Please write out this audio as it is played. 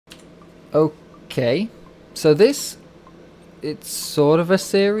Okay, so this, it's sort of a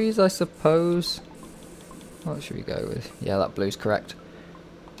series, I suppose. What should we go with? Yeah, that blue's correct.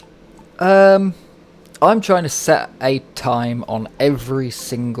 I'm trying to set a time on every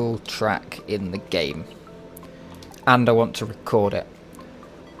single track in the game, and I want to record it.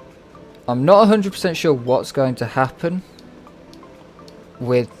 I'm not 100% sure what's going to happen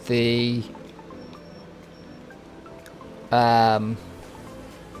with the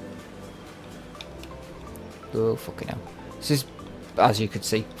oh fucking hell. This is, as you can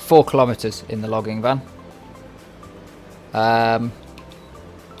see, 4 kilometers in the logging van.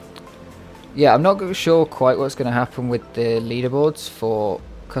 Yeah, I'm not sure quite what's going to happen with the leaderboards for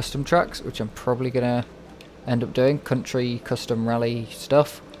custom tracks, which I'm probably going to end up doing. Country, custom rally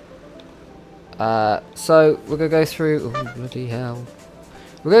stuff. So, we're going to go through... Oh, bloody hell.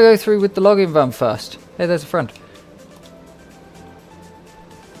 We're going to go through with the logging van first. Hey, there's a friend.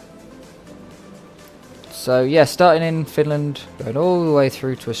 So, yeah, starting in Finland, going all the way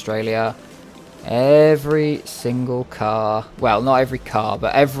through to Australia. Every single car... Well, not every car,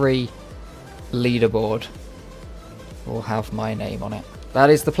 but every leaderboard will have my name on it. That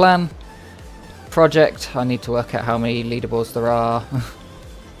is the plan. Project. I need to work out how many leaderboards there are.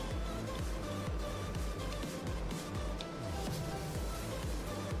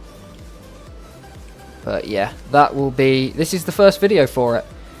 But yeah, that will be... This is the first video for it.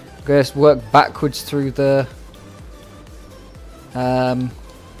 I'm going to work backwards through the...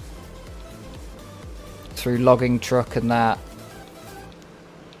 through logging truck and that.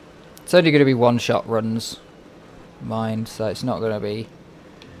 It's only going to be one-shot runs, mind, so it's not going to be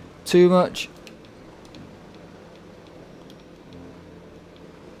too much.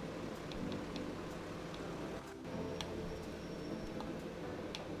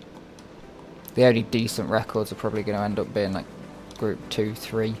 The only decent records are probably going to end up being like group 2,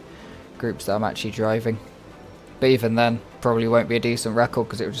 3 groups that I'm actually driving. But even then, probably won't be a decent record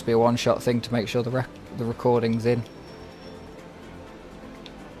because it would just be a one-shot thing to make sure the recording's in.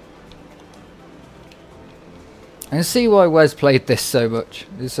 I can see why Wes played this so much.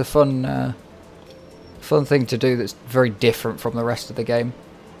 It's a fun thing to do that's very different from the rest of the game.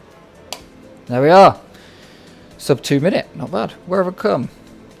 There we are. Sub 2 minute, not bad. Where have I come?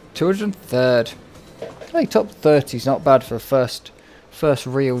 203rd. I think top 30 is not bad for a first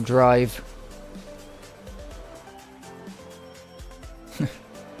real drive.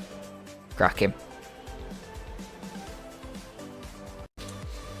 Crack him.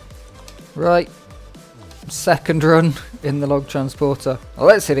 Right. Second run in the log transporter. Well,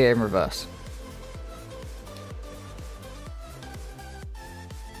 let's hit it in reverse.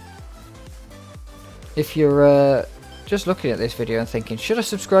 If you're just looking at this video and thinking, should I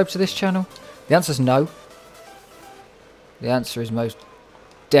subscribe to this channel? The answer is no. The answer is most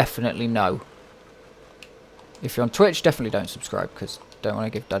definitely no. If you're on Twitch, definitely don't subscribe because don't want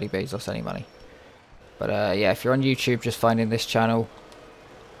to give Daddy Bezos any money. But yeah, if you're on YouTube just finding this channel,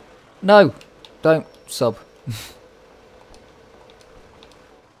 no, don't sub.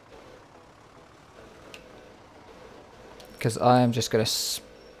 Because I am just going to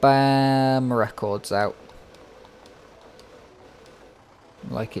spam records out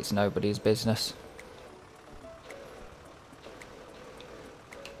like it's nobody's business.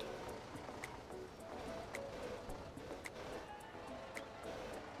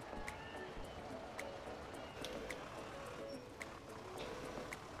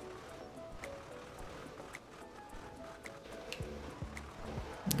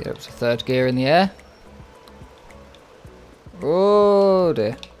 Get up to 3rd gear in the air. Oh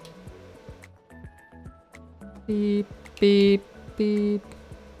dear. Beep, beep, beep.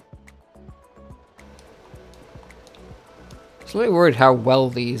 I'm a little worried how well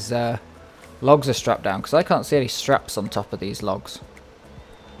these logs are strapped down, because I can't see any straps on top of these logs.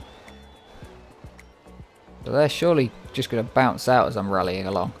 But they're surely just going to bounce out as I'm rallying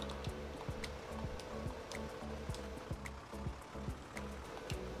along.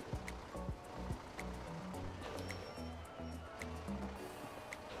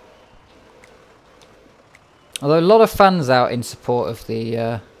 Although a lot of fans out in support of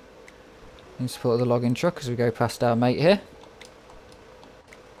the logging truck as we go past our mate here.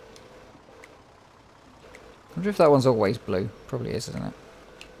 I wonder if that one's always blue. Probably is, isn't it?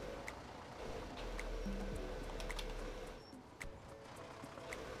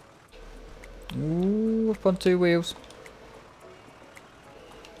 Ooh, up on 2 wheels.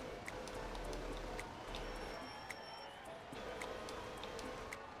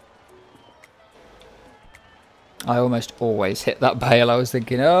 I almost always hit that bale. I was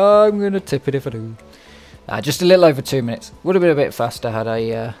thinking, oh, I'm going to tip it if I do. Just a little over 2 minutes. Would have been a bit faster had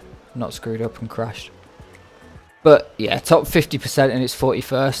I not screwed up and crashed. But yeah, top 50% and it's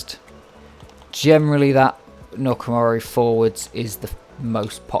 41st. Generally that Nakamori forwards is the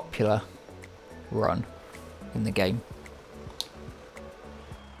most popular run in the game.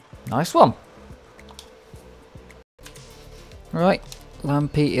 Nice one. Right,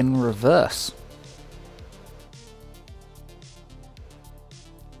 Lampy in reverse.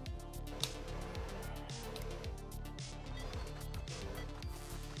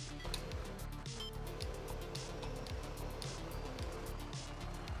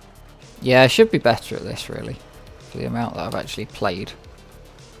 Yeah, I should be better at this really, for the amount that I've actually played.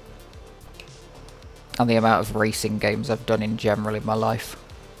 And the amount of racing games I've done in general in my life.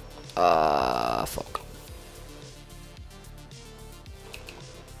 Fuck.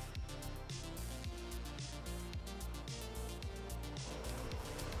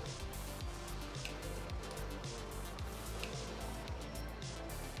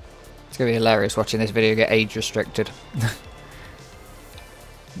 It's gonna be hilarious watching this video get age restricted.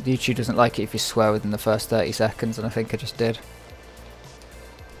 YouTube doesn't like it if you swear within the first 30 seconds, and I think I just did.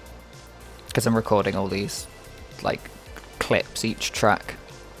 Because I'm recording all these, like, clips, each track.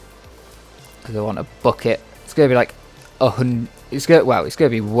 Because I want a bucket. It's going to be like 100, it's going to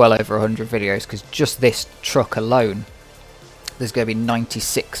be well over 100 videos, because just this truck alone, there's going to be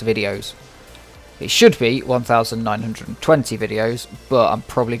 96 videos. It should be 1,920 videos, but I'm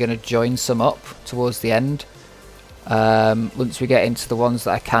probably going to join some up towards the end. Once we get into the ones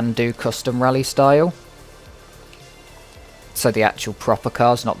that I can do custom rally style. So the actual proper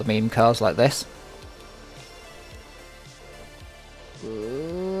cars, not the meme cars like this.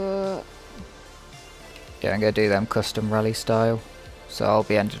 Yeah, I'm going to do them custom rally style. So I'll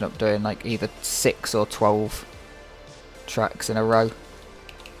be ending up doing like either 6 or 12 tracks in a row.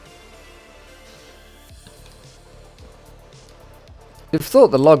 I've thought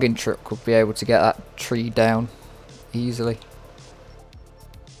the logging truck would be able to get that tree down easily.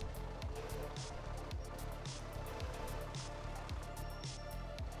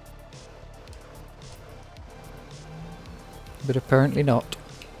 But apparently not.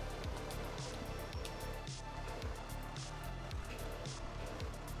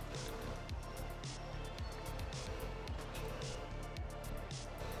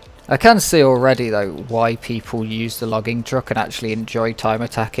 I can see already though why people use the logging truck and actually enjoy time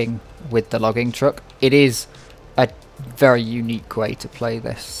attacking with the logging truck. It is a very unique way to play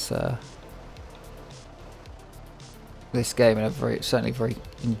this this game, and certainly very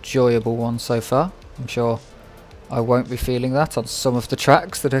enjoyable one so far. I'm sure I won't be feeling that on some of the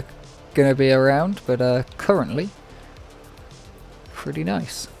tracks that are going to be around, but currently pretty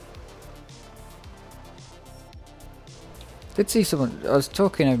nice. Did see someone, I was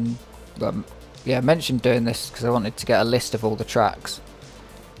talking, yeah, I mentioned doing this because I wanted to get a list of all the tracks,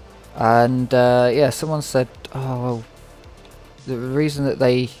 and yeah, someone said, oh well, the reason that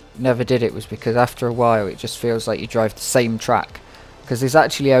they never did it was because after a while it just feels like you drive the same track, because there's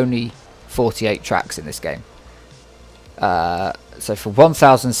actually only 48 tracks in this game. So for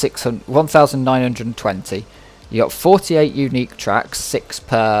 1,920, you got 48 unique tracks, 6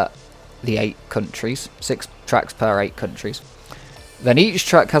 per the 8 countries, 6 tracks per 8 countries. Then each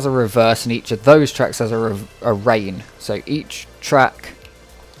track has a reverse, and each of those tracks has a rain. So each track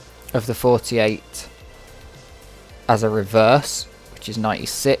of the 48 has a reverse, which is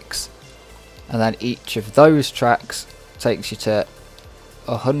 96, and then each of those tracks takes you to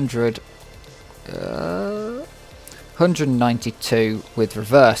 192 with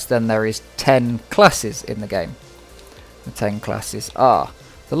reverse. Then there is 10 classes in the game. The 10 classes are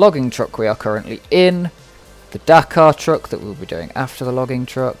the logging truck we are currently in, the Dakar truck that we'll be doing after the logging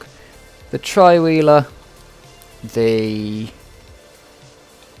truck, the tri-wheeler, the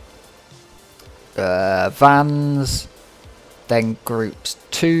vans, then groups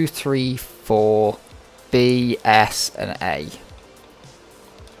 2, 3, 4, B, S and A.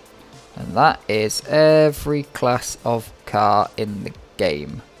 And that is every class of car in the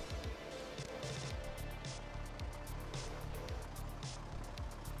game.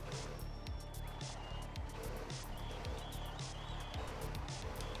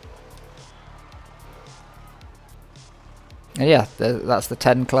 And yeah, that's the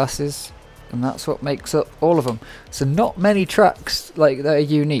 10 classes, and that's what makes up all of them. So not many tracks like that are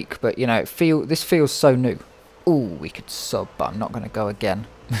unique, but you know, this feels so new. Ooh, we could sub, but I'm not going to go again.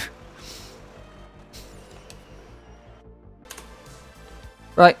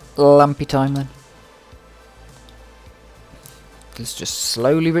 Right, lampy time then. Let's just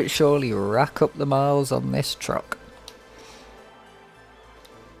slowly but surely rack up the miles on this truck.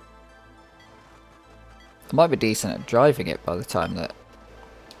 I might be decent at driving it by the time that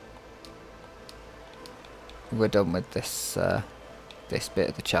we're done with this this bit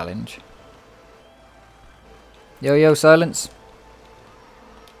of the challenge. Yo yo, silence.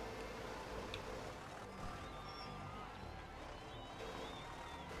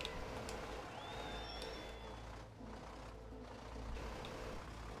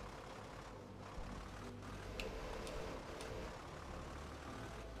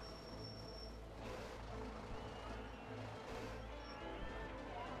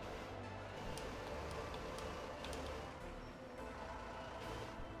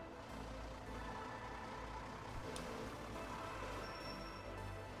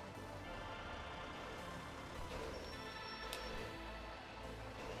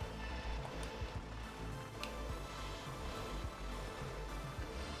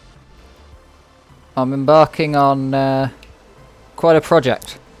 I'm embarking on quite a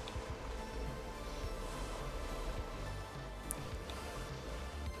project.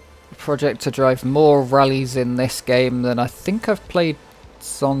 A project to drive more rallies in this game than I think I've played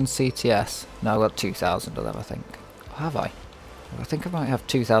on CTS. No, I've got 2,000 of them, I think. Have I? I think I might have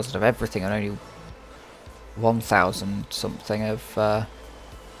 2,000 of everything and only 1,000 something of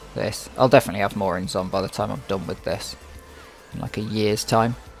this. I'll definitely have more in Zon by the time I'm done with this. In like a year's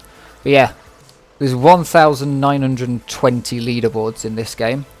time. But yeah. There's 1,920 leaderboards in this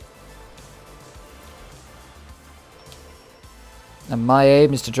game. And my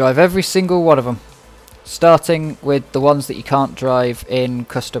aim is to drive every single one of them. Starting with the ones that you can't drive in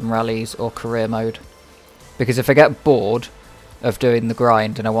custom rallies or career mode. Because if I get bored of doing the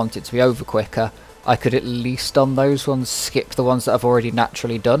grind and I want it to be over quicker, I could at least on those ones skip the ones that I've already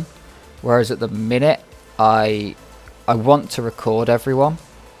naturally done. Whereas at the minute, I want to record everyone.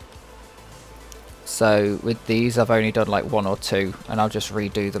 So with these I've only done like 1 or 2 and I'll just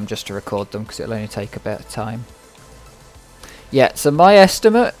redo them just to record them because it'll only take a bit of time. Yeah, so my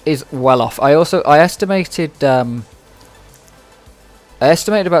estimate is well off. I estimated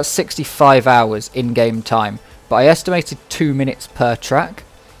about 65 hours in-game time, but I estimated 2 minutes per track.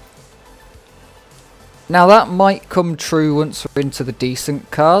 Now that might come true once we're into the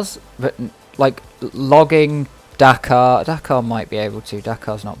decent cars, but like logging Dakar might be able to.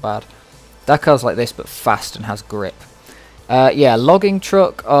 Dakar's not bad. Dakar's like this but fast and has grip. Yeah, logging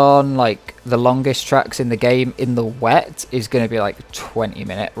truck on like the longest tracks in the game in the wet is going to be like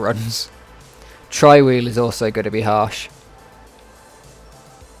 20-minute runs. Tri-wheel is also going to be harsh.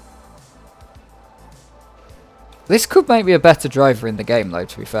 This could make me a better driver in the game though,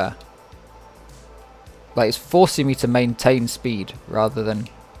 to be fair. Like, it's forcing me to maintain speed rather than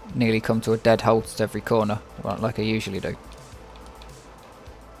nearly come to a dead halt at every corner like I usually do.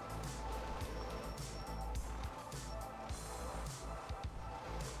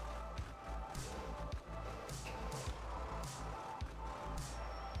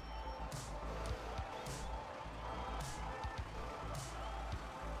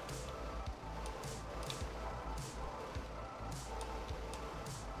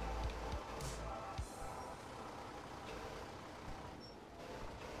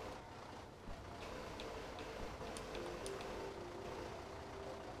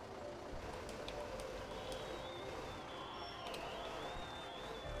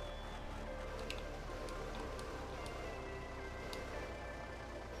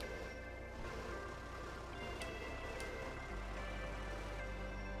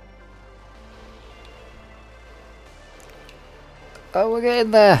 Oh, we're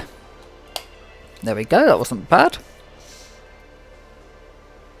getting there. There we go, that wasn't bad.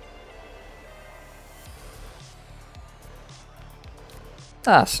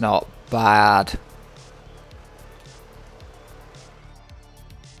 That's not bad.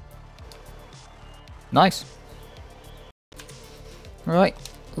 Nice. Right,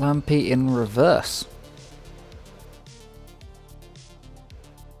 Lampy in reverse.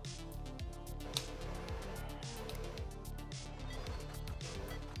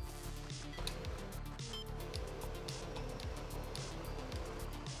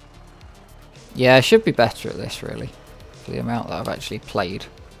 Yeah, I should be better at this, really, for the amount that I've actually played.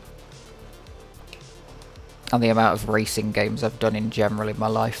 And the amount of racing games I've done in general in my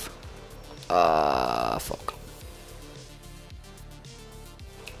life. Fuck.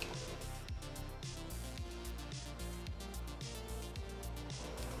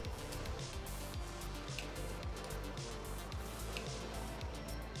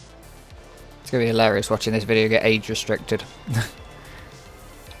 It's going to be hilarious watching this video get age restricted.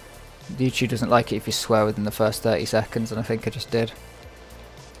 YouTube doesn't like it if you swear within the first 30 seconds, and I think I just did.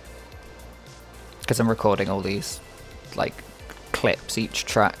 Because I'm recording all these, like, clips each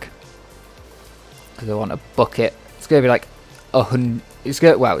track. Because I want to book it. It's going to be like it's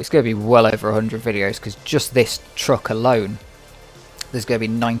going to be well over 100 videos, because just this truck alone, there's going to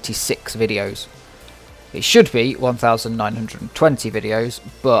be 96 videos. It should be 1,920 videos,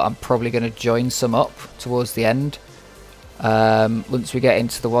 but I'm probably going to join some up towards the end. Once we get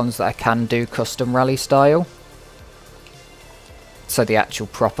into the ones that I can do custom rally style. So the actual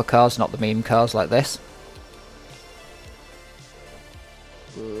proper cars, not the meme cars like this.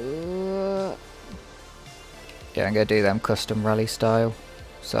 Yeah, I'm going to do them custom rally style.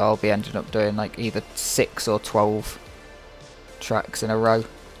 So I'll be ending up doing like either 6 or 12 tracks in a row.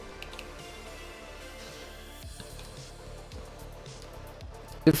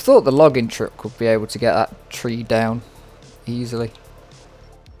 You'd have thought the logging truck would be able to get that tree down easily.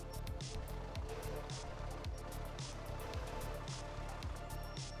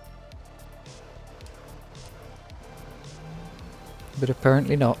 But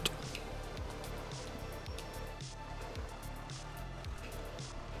apparently not.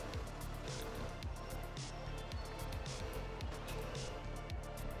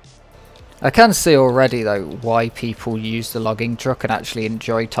 I can see already though why people use the logging truck and actually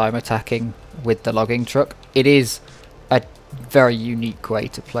enjoy time attacking with the logging truck. It is a very unique way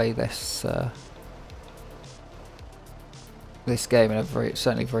to play this this game, and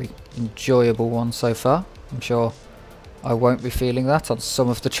certainly very enjoyable one so far. I'm sure I won't be feeling that on some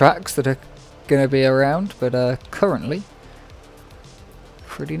of the tracks that are going to be around, but currently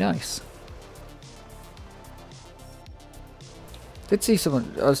pretty nice. Did see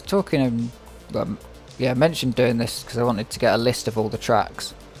someone, I was talking, yeah, I mentioned doing this because I wanted to get a list of all the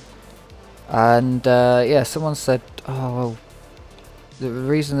tracks. And yeah, someone said, oh, well, the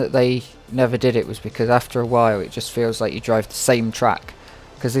reason that they never did it was because after a while it just feels like you drive the same track.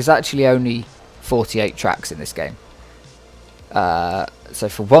 Because there's actually only 48 tracks in this game. So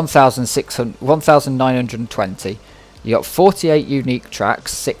for 1,920, you got 48 unique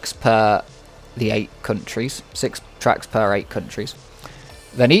tracks, 6 per the 8 countries, 6 tracks per 8 countries.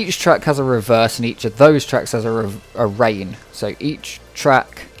 Then each track has a reverse, and each of those tracks has a rain. So each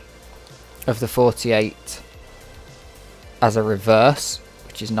track of the 48 has a reverse,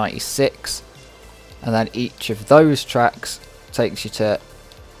 which is 96, and then each of those tracks takes you to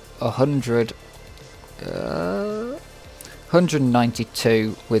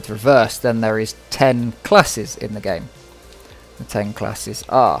 192 with reverse. Then there is 10 classes in the game. The 10 classes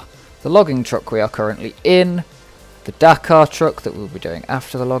are the logging truck we are currently in, the Dakar truck that we'll be doing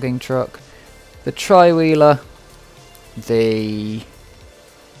after the logging truck, the tri-wheeler, the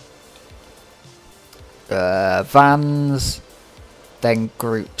vans, then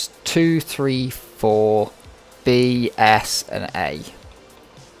groups 2, 3, 4, B, S and A.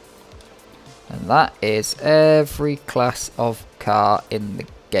 And that is every class of car in the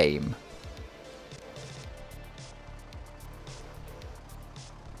game.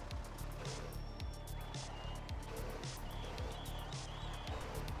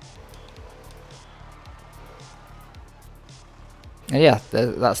 And yeah,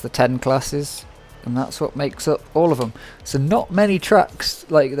 that's the 10 classes, and that's what makes up all of them. So not many tracks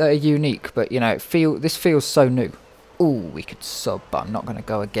like that are unique, but you know, this feels so new. Ooh, we could sub, but I'm not going to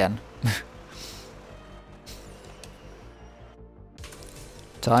go again.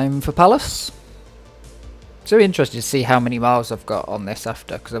 Time for Palace. So interested to see how many miles I've got on this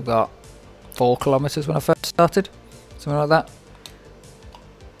after, because I've got 4 kilometers when I first started, something like that.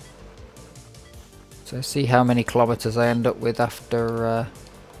 So see how many kilometers I end up with after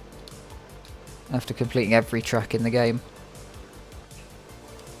completing every track in the game.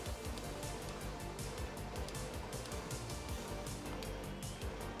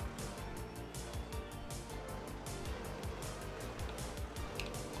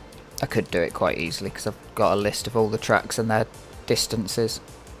 I could do it quite easily because I've got a list of all the tracks and their distances.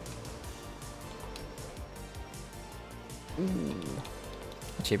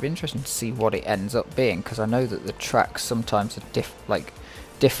 Actually, it'd be interesting to see what it ends up being, because I know that the tracks sometimes are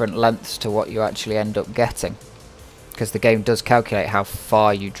different lengths to what you actually end up getting, because the game does calculate how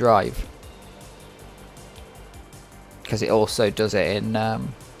far you drive, because it also does it in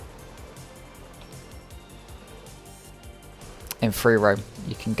free roam.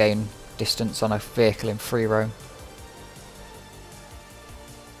 You can gain distance on a vehicle in free roam.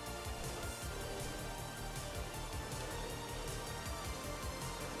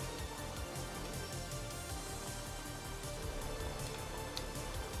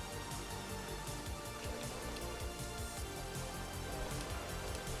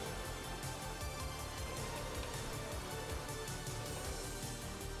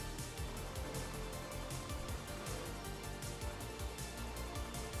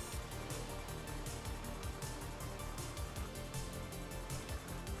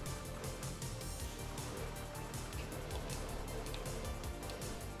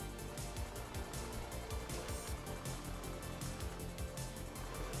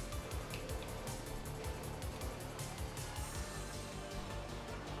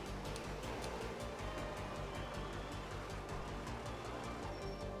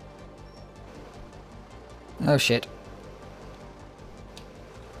 Oh shit.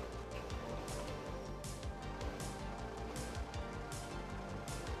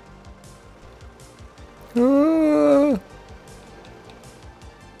 Ah.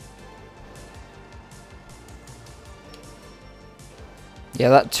 Yeah,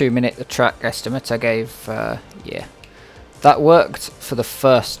 that 2-minute track estimate I gave, yeah. That worked for the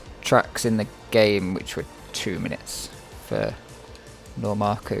first tracks in the game, which were 2 minutes for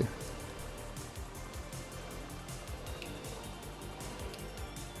Normaku.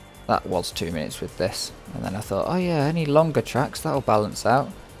 That was 2 minutes with this. And then I thought, oh yeah, any longer tracks, that'll balance out.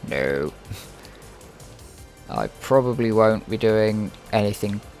 No. I probably won't be doing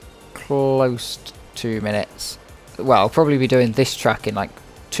anything close to 2 minutes. Well, I'll probably be doing this track in like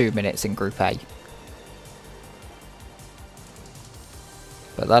 2 minutes in Group A.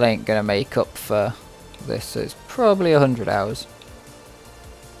 But that ain't gonna make up for this, so it's probably 100 hours.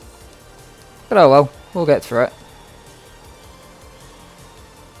 But oh well, we'll get through it.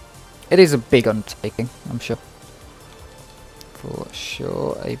 It is a big undertaking, I'm sure. For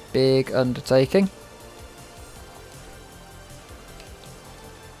sure, a big undertaking.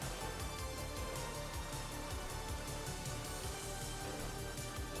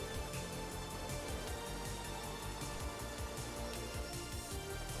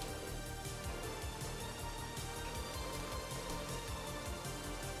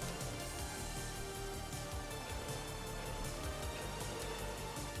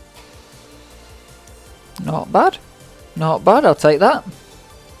 Not bad. Not bad, I'll take that.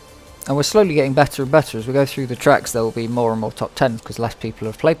 And we're slowly getting better and better. As we go through the tracks, there will be more and more top 10s because less people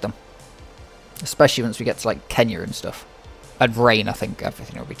have played them. Especially once we get to like Kenya and stuff. And Rain, I think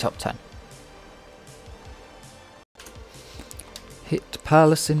everything will be top 10. Hit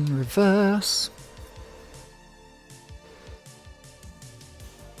Palace in reverse.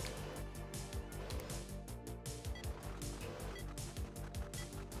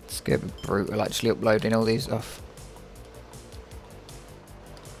 It's going to be brutal actually uploading all these off.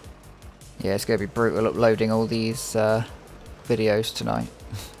 Yeah, it's going to be brutal uploading all these videos tonight.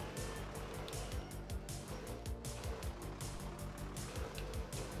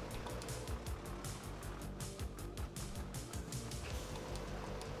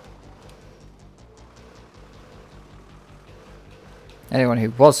 Anyone who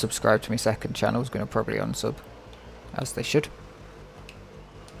was subscribed to my second channel is going to probably unsub, as they should.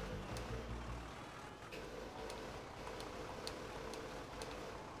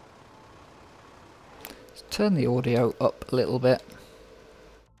 Let's turn the audio up a little bit.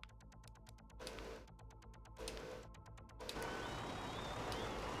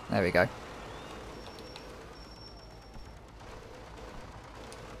 There we go.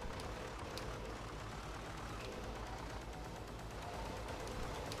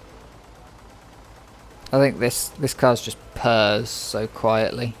 I think this car's just purrs so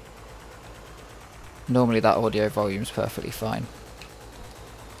quietly. Normally that audio volume's perfectly fine.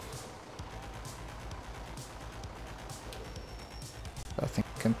 I think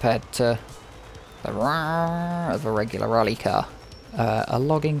compared to the roar of a regular rally car, a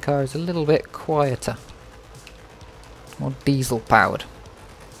logging car is a little bit quieter. More diesel powered.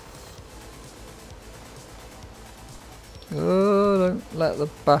 Oh, don't let the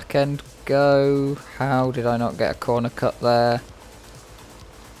back end go. How did I not get a corner cut there?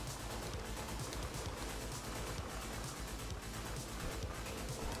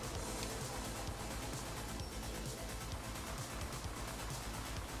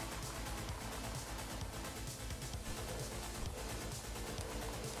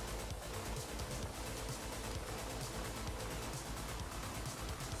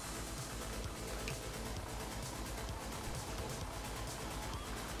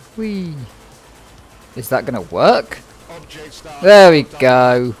 Whee! Is that gonna work? There we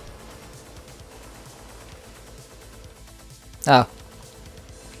go. Oh.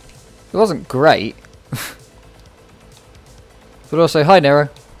 It wasn't great. But also, hi Nero.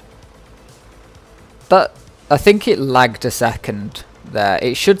 That, I think it lagged a second there.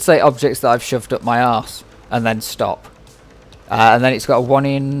 It should say objects that I've shoved up my arse and then stop. And then it's got a 1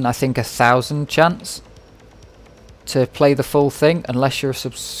 in, I think, 1,000 chance to play the full thing, unless you're a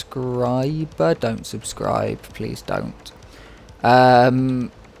subscriber. Don't subscribe, please don't.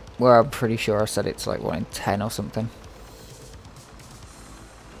 Well, I'm pretty sure I said it's like 1 in 10 or something.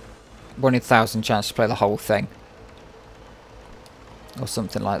 1 in 1,000 chance to play the whole thing, or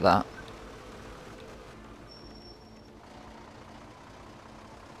something like that.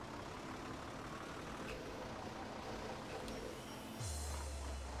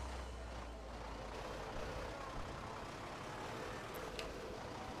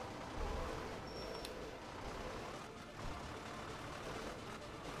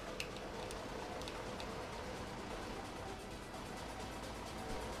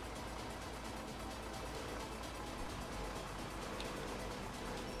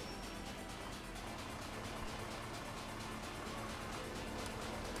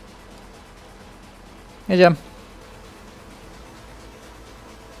 Hey, Jam.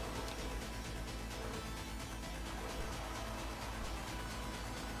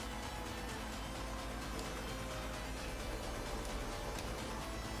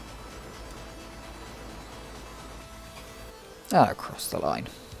 Ah, across the line.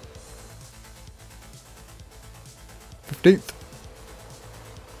 15th.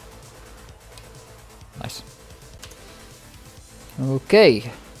 Nice.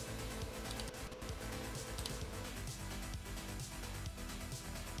 Okay.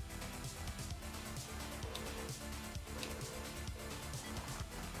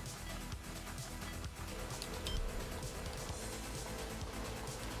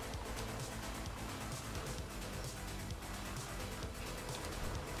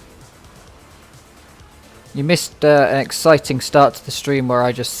 You missed an exciting start to the stream where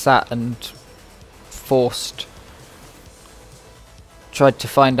I just sat and tried to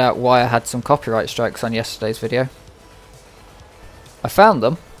find out why I had some copyright strikes on yesterday's video. I found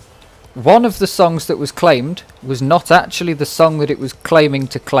them. One of the songs that was claimed was not actually the song that it was claiming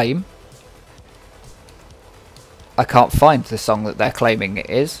to claim. I can't find the song that they're claiming it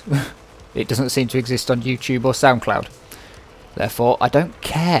is. It doesn't seem to exist on YouTube or SoundCloud. Therefore, I don't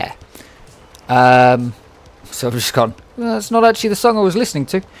care. So I've just gone, well, that's not actually the song I was listening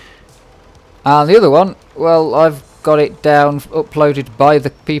to. And the other one, well, I've got it down, uploaded by the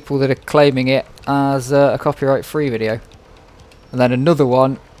people that are claiming it as a copyright-free video. And then another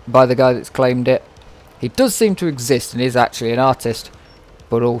one by the guy that's claimed it. He does seem to exist and is actually an artist,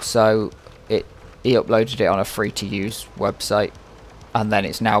 but also he uploaded it on a free-to-use website, and then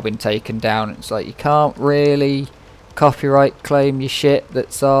it's now been taken down. It's like, you can't really copyright claim your shit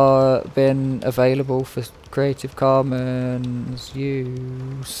that's been available for Creative Commons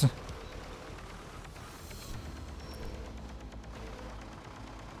use.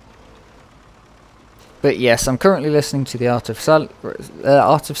 But yes, I'm currently listening to the Art of Rally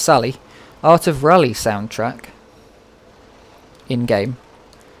soundtrack in game,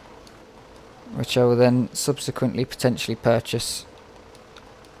 which I will then subsequently potentially purchase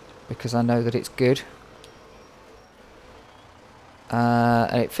because I know that it's good.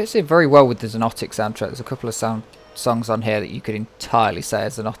 And it fits in very well with the Xonotic soundtrack. There's a couple of songs on here that you could entirely say are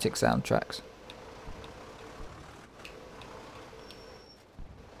Xonotic soundtracks.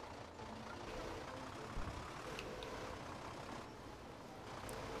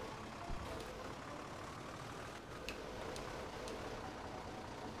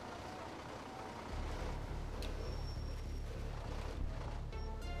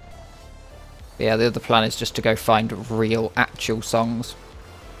 Yeah, the other plan is just to go find real, actual songs.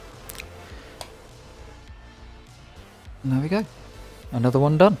 And there we go. Another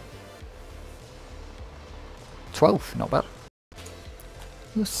one done. 12, not bad.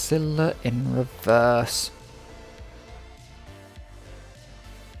 Lucilla in reverse.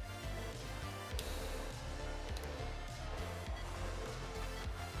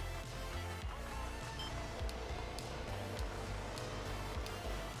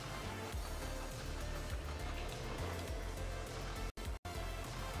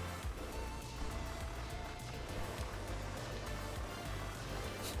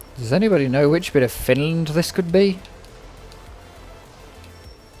 Does anybody know which bit of Finland this could be?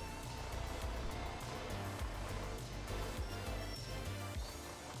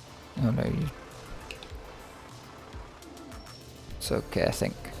 Oh no, it's okay, I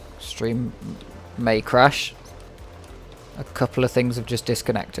think. Stream may crash. A couple of things have just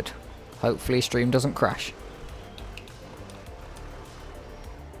disconnected. Hopefully stream doesn't crash.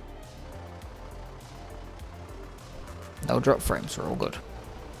 No drop frames, we're all good.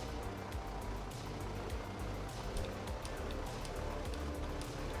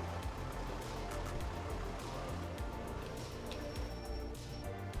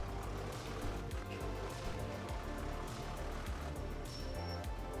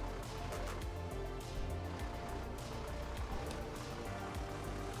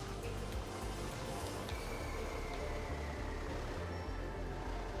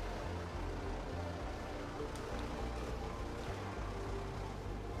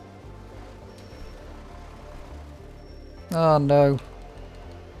 Oh no.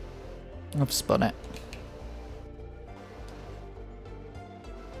 I've spun it.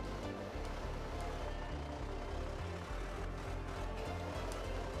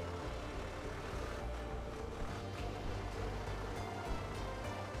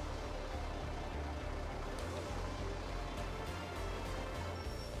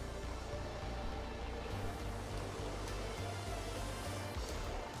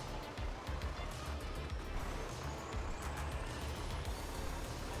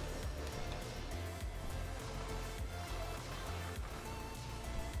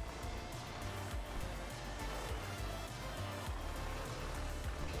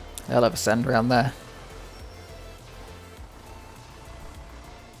 Hell of a send around there.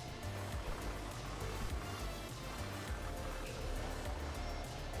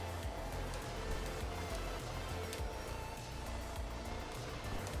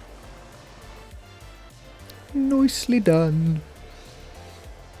 Nicely done.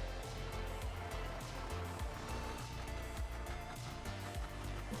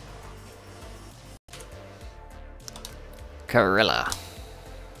 Gorilla.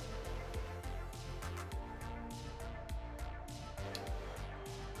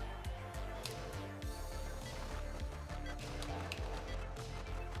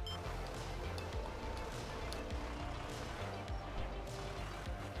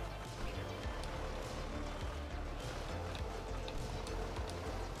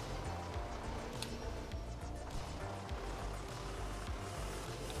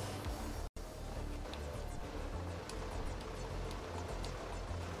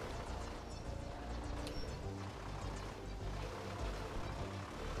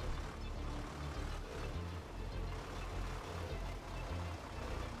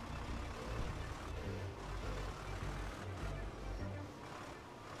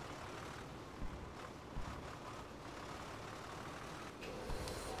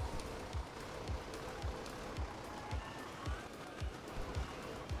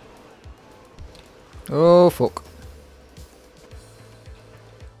 Oh, fuck.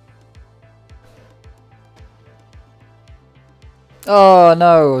 Oh,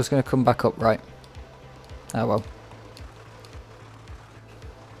 no. I was going to come back up, right. Oh, well.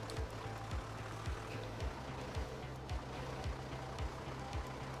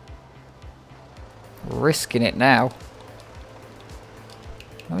 Risking it now.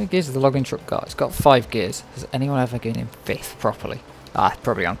 How many gears has the logging truck got? It's got 5 gears. Has anyone ever been in 5th properly? Ah,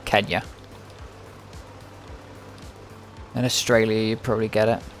 probably on Kenya. In Australia, you'd probably get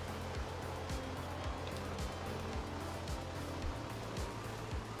it.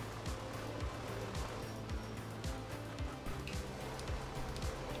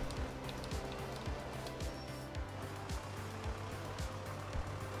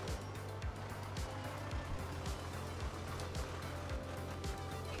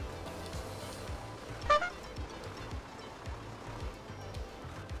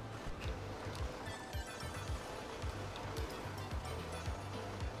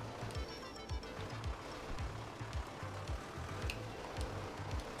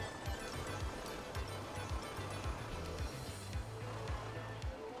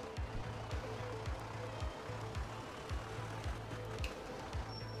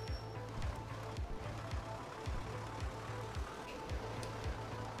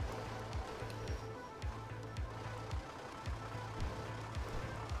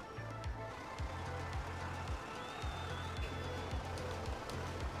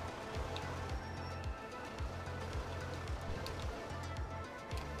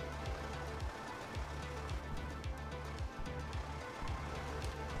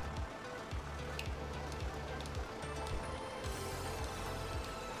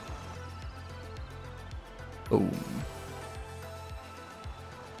 Boom.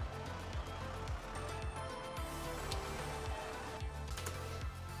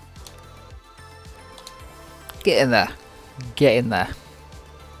 Get in there. Get in there.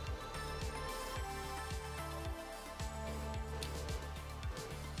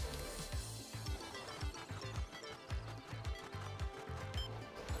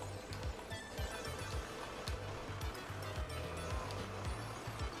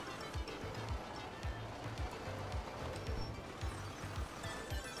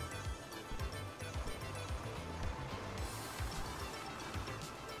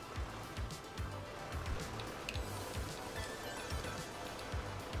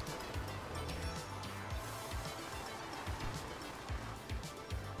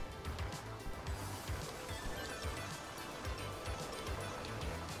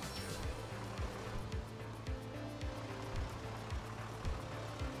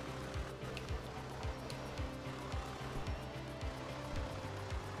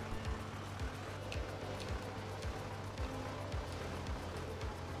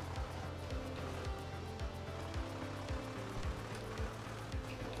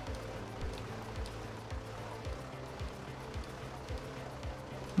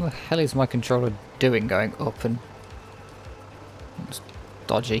 What the hell is my controller doing going up and... It's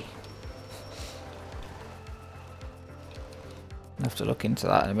dodgy. I'll have to look into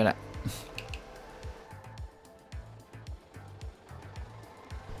that in a minute.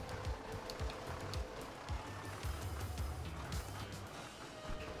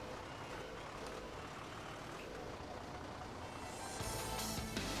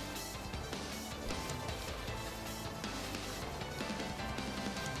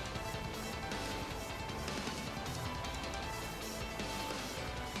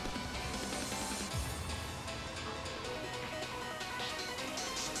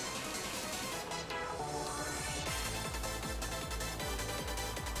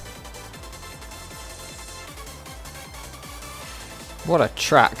 What a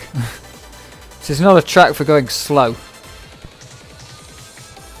track. This is not a track for going slow.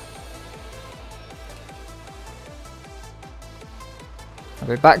 I'll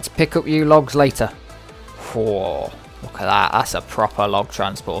be back to pick up you logs later. Whoa, look at that. That's a proper log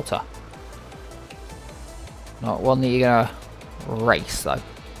transporter. Not one that you're going to race, though.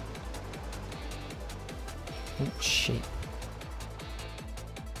 Oh, shit.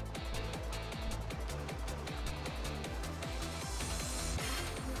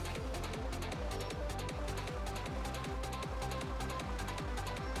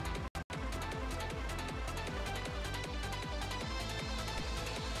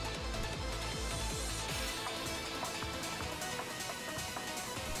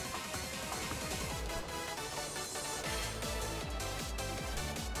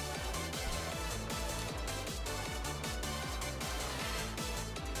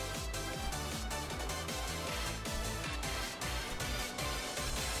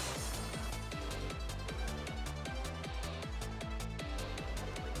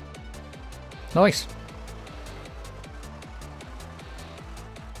 Nice.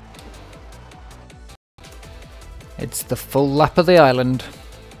 It's the full lap of the island.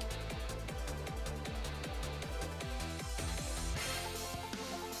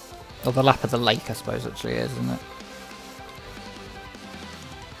 Or the lap of the lake, I suppose, actually is, isn't it?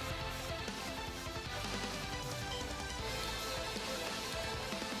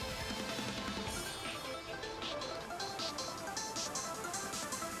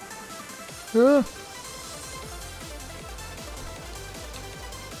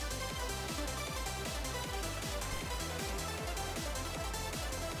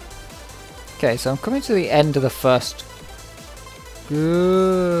 Okay, so I'm coming to the end of the first...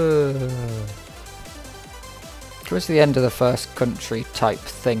 Coming to the end of the first country type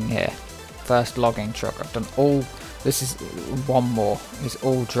thing here. First logging truck. I've done all... This is one more. It's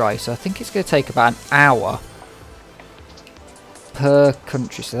all dry, so I think it's going to take about an hour per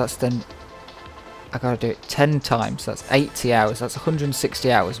country. So that's then... I gotta do it 10 times. That's 80 hours. That's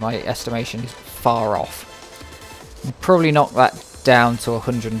 160 hours. My estimation is far off. I'll probably knock that down to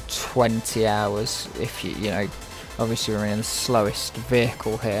 120 hours if you know, obviously we're in the slowest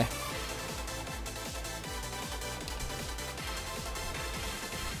vehicle here.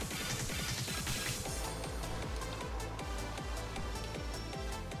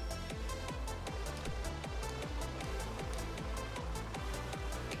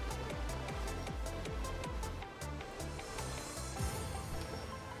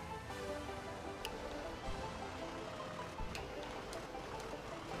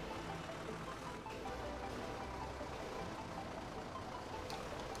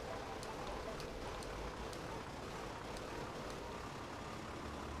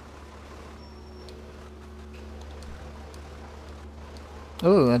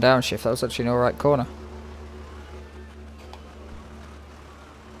 Oh, the downshift. That was actually an alright corner.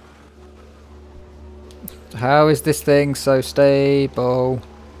 How is this thing so stable?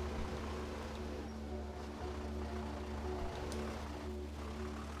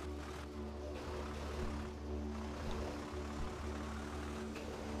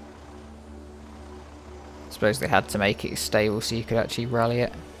 I suppose they had to make it stable so you could actually rally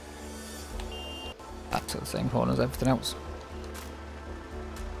it. Back to the same corner as everything else.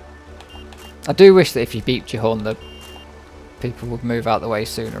 I do wish that if you beeped your horn, the people would move out the way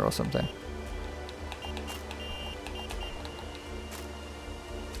sooner or something.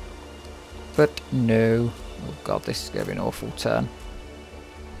 But no. Oh god, this is going to be an awful turn.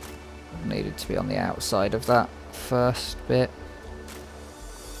 I needed to be on the outside of that first bit.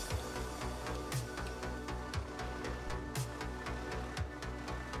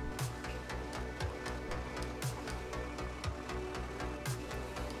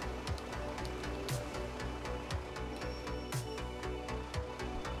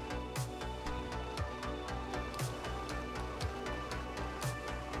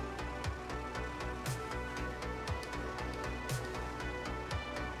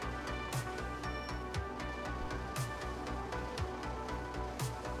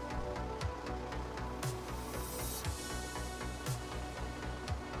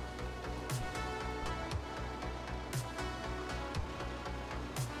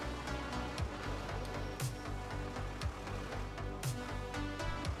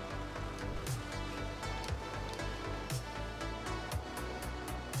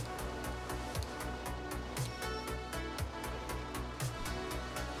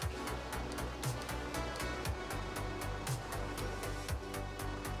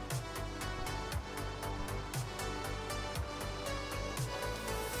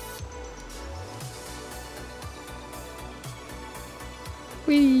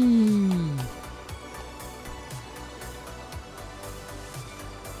 Whee!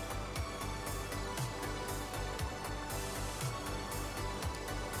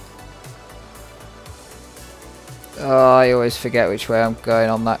 Oh, I always forget which way I'm going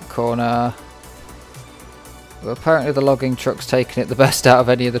on that corner. Well, apparently the logging truck's taking it the best out of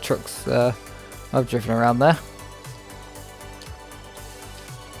any of the trucks I've driven around there.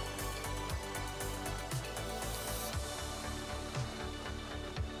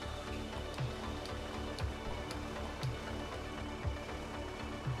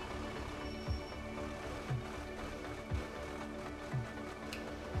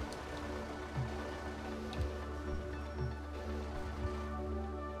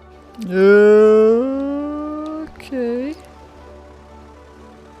 Okay.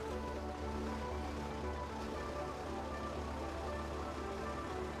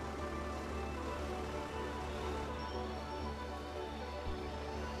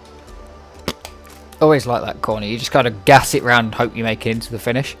 Always like that corner. You just kind of gas it round and hope you make it into the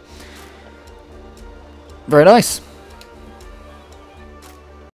finish. Very nice.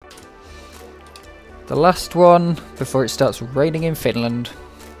 The last one before it starts raining in Finland.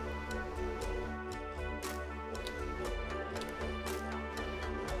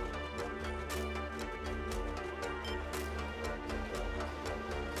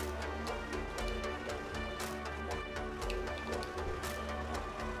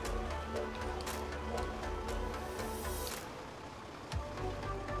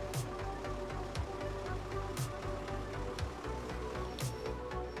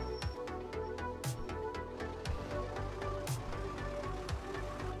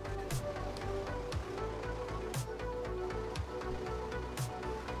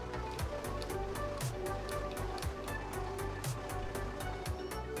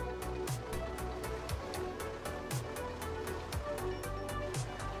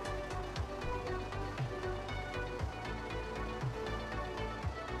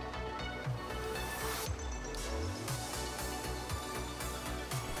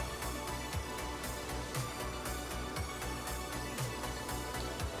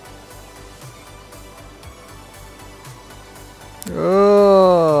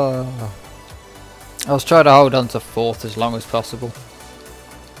 Oh. I was trying to hold on to fourth as long as possible.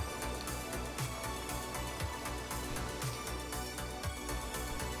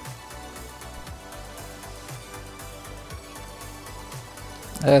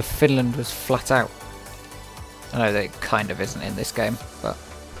 Finland was flat out. I know that it kind of isn't in this game, but...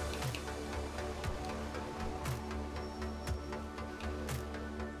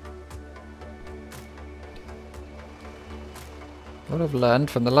 What I've learned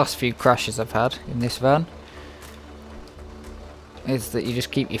from the last few crashes I've had in this van is that you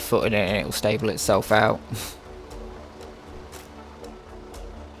just keep your foot in it and it will stable itself out.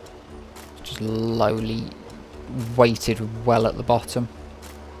 Just lowly weighted well at the bottom.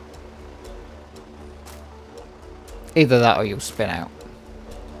 Either that or you'll spin out.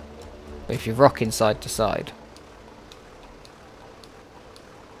 But if you're rocking side to side,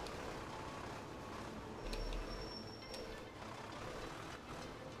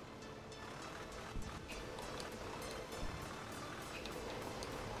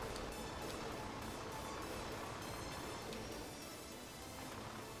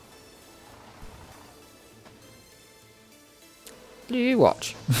 you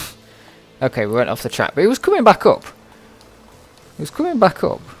watch. Okay, we went off the track, but it was coming back up. It was coming back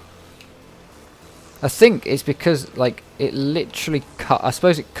up. I think it's because, like, it literally cut. I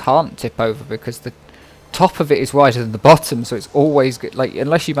suppose it can't tip over because the top of it is wider than the bottom, so it's always good. Like,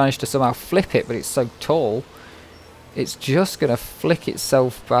 unless you manage to somehow flip it, but it's so tall, it's just gonna flick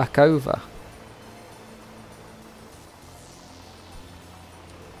itself back over.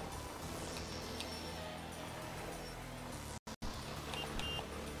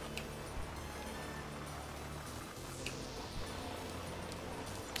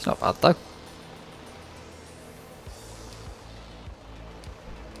 It's not bad though.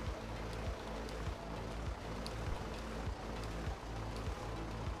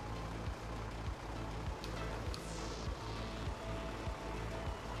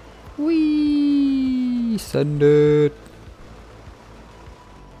 Whee! Send it.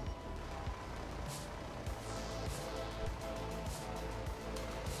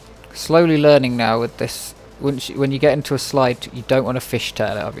 Slowly learning now with this. When you get into a slide, you don't want to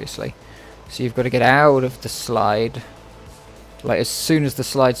fishtail it, obviously. So you've got to get out of the slide, like as soon as the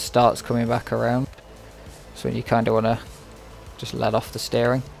slide starts coming back around. So when you kind of want to just let off the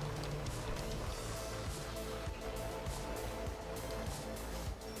steering.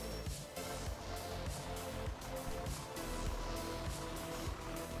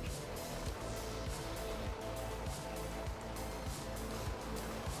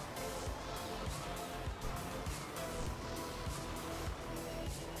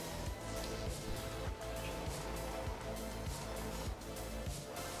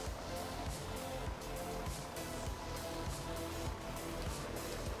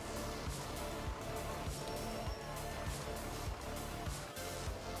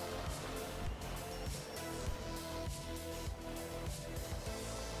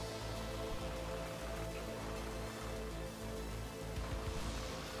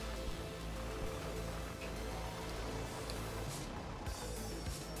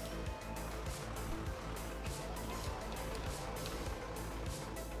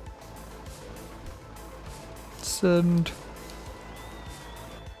 and...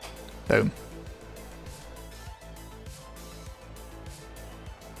 Boom.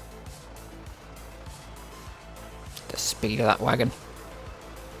 The speed of that wagon.